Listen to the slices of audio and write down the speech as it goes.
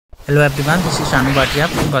Hello everyone, this is Shanu Bhatia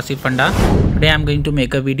from Gossipfunda. Today I am going to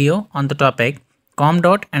make a video on the topic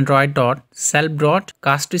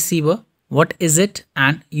com.android.cellbroadcastreceiver. What is it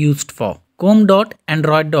and used for?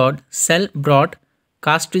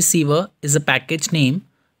 com.android.cellbroadcastreceiver is a package name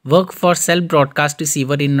work for cell broadcast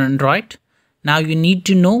receiver in Android. Now you need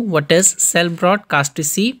to know what is cell broadcast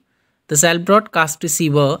receiver. The cell broadcast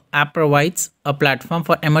receiver app provides a platform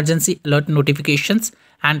for emergency alert notifications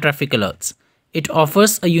and traffic alerts. It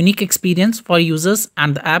offers a unique experience for users,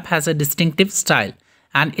 and the app has a distinctive style,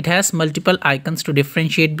 and it has multiple icons to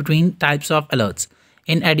differentiate between types of alerts.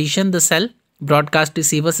 In addition, the cell broadcast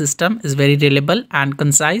receiver system is very reliable and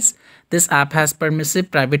concise. This app has permissive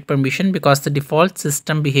private permission because the default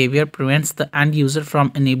system behavior prevents the end user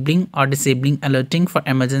from enabling or disabling alerting for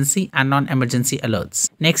emergency and non-emergency alerts.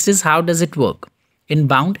 Next is how does it work?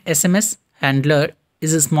 Inbound SMS handler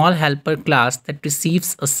is a small helper class that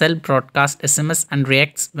receives a cell broadcast SMS and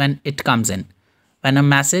reacts when it comes in. When a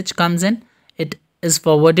message comes in, it is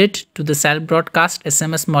forwarded to the cell broadcast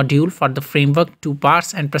SMS module for the framework to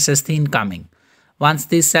parse and process the incoming. Once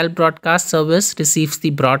the cell broadcast service receives the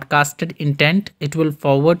broadcasted intent, it will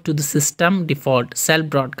forward to the system default cell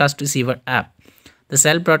broadcast receiver app. The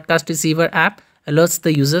cell broadcast receiver app alerts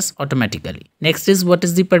the users automatically. Next is what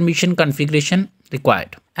is the permission configuration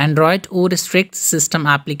required. Android O restricts system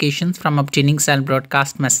applications from obtaining cell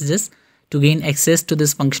broadcast messages. To gain access to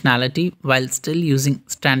this functionality while still using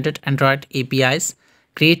standard Android APIs,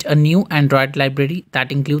 create a new Android library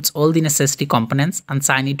that includes all the necessary components and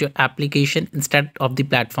sign it to your application instead of the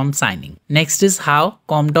platform signing. Next is how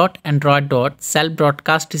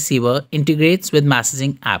com.android.cellbroadcastreceiver integrates with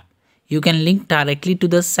messaging app. You can link directly to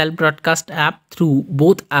the cell broadcast app through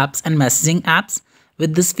both apps and messaging apps.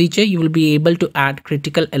 With this feature, you will be able to add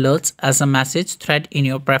critical alerts as a message thread in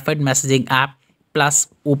your preferred messaging app, plus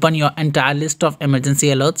open your entire list of emergency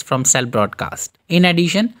alerts from cell broadcast. In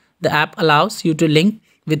addition, the app allows you to link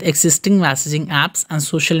with existing messaging apps and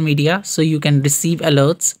social media so you can receive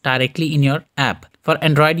alerts directly in your app. For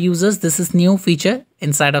Android users, this is new feature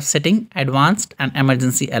inside of setting, advanced and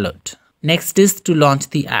emergency alert. Next is to launch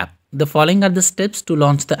the app. The following are the steps to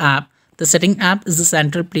launch the app. The setting app is the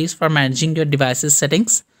central place for managing your device's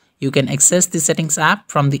settings. You can access the settings app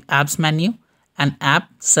from the apps menu. An app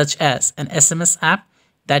such as an SMS app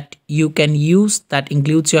that you can use that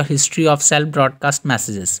includes your history of cell broadcast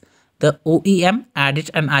messages. The OEM added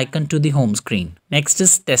an icon to the home screen. Next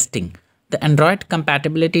is testing. The Android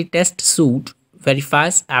compatibility test suite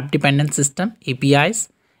verifies app-dependent system APIs.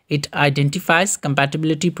 It identifies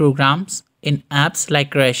compatibility programs in apps like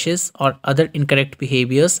crashes or other incorrect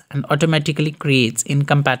behaviors and automatically creates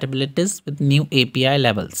incompatibilities with new API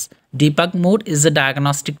levels. Debug mode is a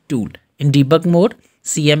diagnostic tool. In debug mode,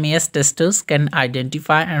 CMAS testers can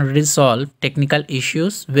identify and resolve technical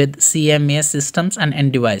issues with CMAS systems and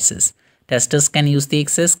end devices. Testers can use the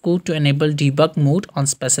access code to enable debug mode on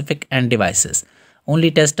specific end devices. Only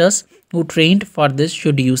testers who trained for this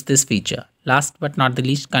should use this feature. Last but not the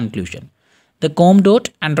least, conclusion. The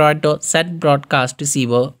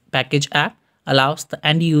com.android.cellbroadcastreceiver package app allows the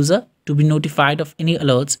end user to be notified of any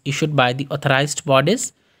alerts issued by the authorized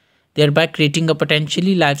bodies, thereby creating a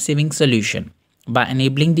potentially life-saving solution. By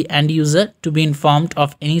enabling the end user to be informed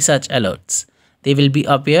of any such alerts, they will be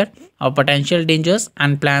aware of potential dangers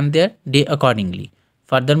and plan their day accordingly.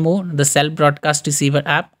 Furthermore, the cell broadcast receiver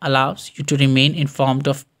app allows you to remain informed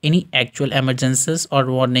of any actual emergencies or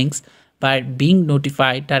warnings by being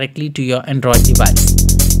notified directly to your Android device.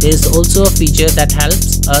 There is also a feature that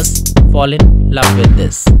helps us fall in love with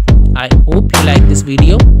this. I hope you like this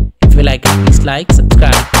video. If you like it, please like,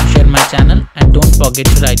 subscribe, share my channel, and don't forget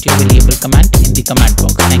to write your valuable comment in the comment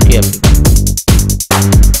box. Thank you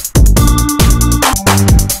everyone.